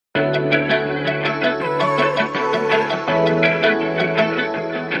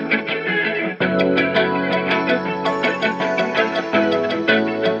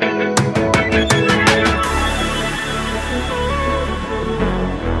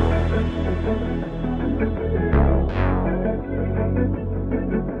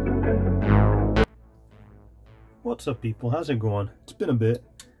What's up, people? How's it going? It's been a bit.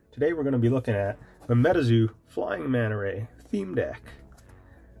 Today we're going to be looking at the MetaZoo Flying Manta Ray theme deck.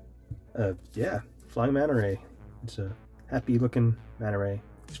 Yeah, Flying Manta Ray. It's a happy looking manta ray.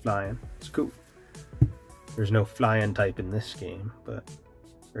 It's flying. It's cool. There's no flying type in this game, but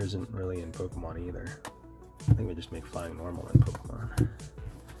there isn't really in Pokemon either. I think we just make flying normal in Pokemon.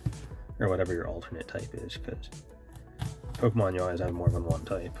 Or whatever your alternate type is, because Pokemon you always have more than one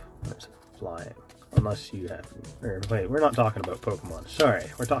type when it's flying. Unless you have... Or wait, we're not talking about Pokemon. Sorry,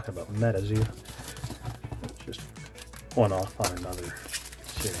 we're talking about MetaZoo. It's just one off on another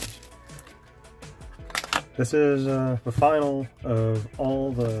series. This is the final of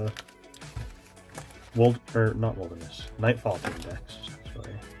all the Nightfall theme decks.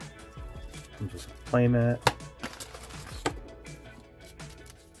 Sorry. Comes with a playmat.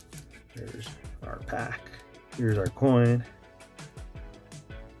 Here's our pack. Here's our coin.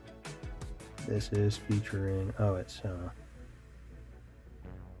 This is featuring, oh, it's the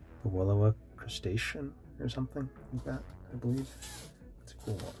Willowa crustacean or something like that, I believe. It's a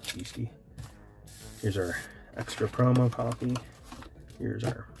cool one, beastie. Here's our extra promo copy. Here's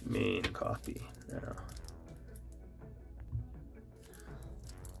our main copy. Now,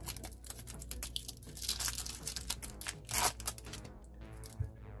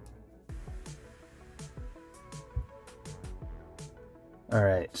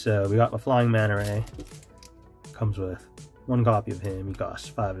 alright, so we got the Flying Manta Ray. Comes with one copy of him. He costs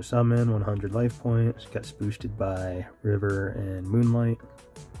 5 to summon, 100 life points. Gets boosted by River and Moonlight.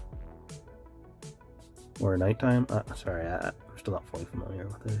 Or Nighttime. Sorry, I'm still not fully familiar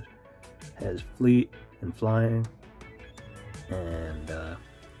with this. Has Fleet and Flying. And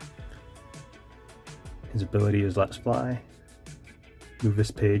his ability is Let's Fly. Move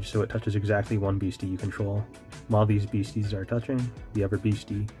this page so it touches exactly one beastie you control. While these beasties are touching, the other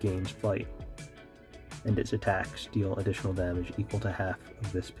beastie gains flight, and its attacks deal additional damage equal to half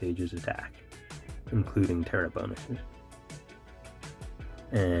of this page's attack, including Terra bonuses.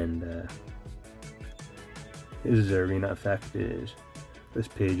 And his arena effect is this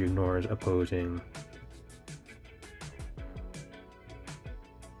page ignores opposing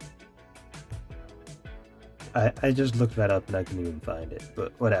I just looked that up and I couldn't even find it,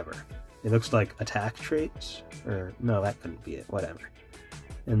 but whatever. It looks like attack traits, or no, that couldn't be it, whatever.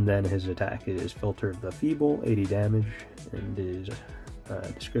 And then his attack is Filter of the Feeble, 80 damage, and his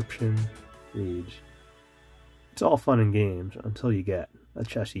description reads, "It's all fun and games until you get a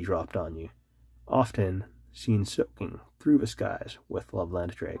Chessie dropped on you, often seen soaking through the skies with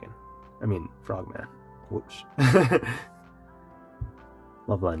Loveland Dragon. I mean, Frogman. Whoops."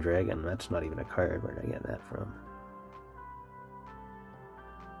 Loveland Dragon, that's not even a card. Where did I get that from?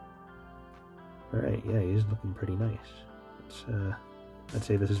 Alright, yeah, he's looking pretty nice. It's, I'd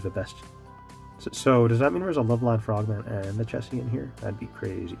say this is the best. So does that mean there's a Loveland Frogman and a Chessie in here? That'd be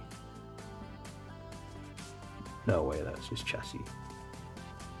crazy. No way, that's just Chessie.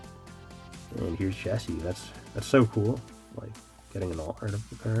 And here's Chessie. That's so cool. Like, getting an alt art of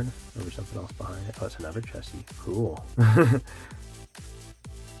the card. Or there's something else behind it. Oh, it's another Chessie. Cool.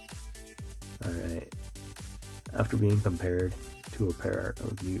 Alright. After being compared to a pair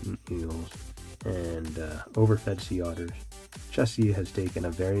of mutant eels and overfed sea otters, Chessie has taken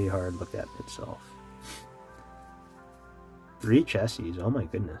a very hard look at itself. 3 Chessies, oh my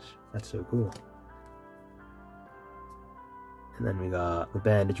goodness, that's so cool. And then we got the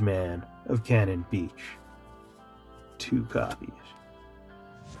Bandage Man of Cannon Beach. 2 copies.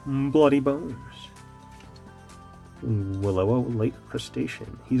 Bloody Bones. Willowa Lake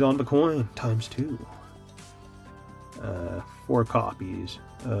Crustacean. He's on the coin, ×2. 4 copies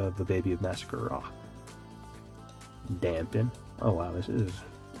of the Baby of Massacre Rock. Dampen. Oh wow, this is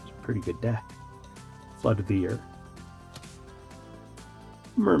a pretty good deck. Flood of the Year.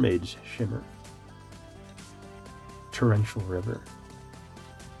 Mermaid's Shimmer. Torrential River.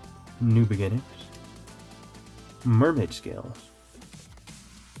 New Beginnings. Mermaid Scales.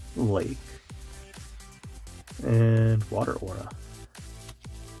 Lake. And Water Aura.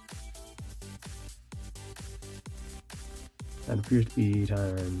 That appears to be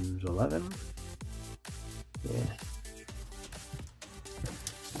 ×11. Yeah.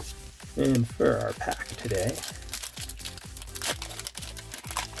 And for our pack today,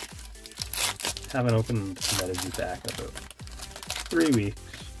 haven't opened the MetaZoo pack in about 3 weeks.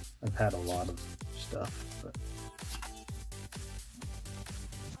 I've had a lot of stuff, but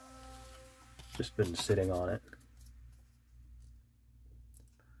just been sitting on it.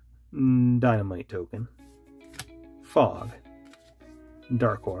 Dynamite Token. Fog.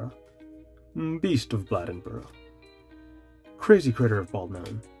 Dark Aura. Beast of Bladdenborough. Crazy Critter of Bald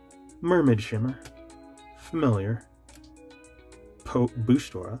Mountain. Mermaid Shimmer. Familiar.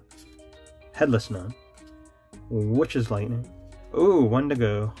 Boost Aura, Headless Nun, Witch's Lightning. Oh, one to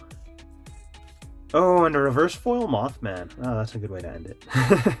go. Oh, and a reverse foil Mothman. Oh, that's a good way to end it.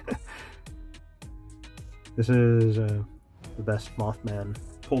 This is the best Mothman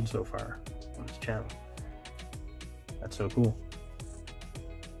pulled so far on this channel. That's so cool.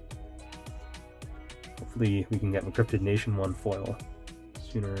 Hopefully we can get Encrypted Nation 1 foil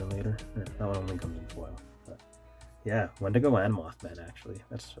sooner or later. That one only comes in foil. But yeah, Wendigo and Mothman actually.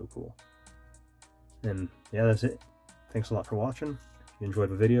 That's so cool. And yeah, that's it. Thanks a lot for watching. If you enjoyed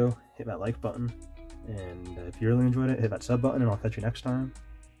the video, hit that like button. And if you really enjoyed it, hit that sub button and I'll catch you next time.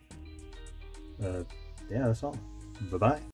 Yeah, that's all. Bye-bye.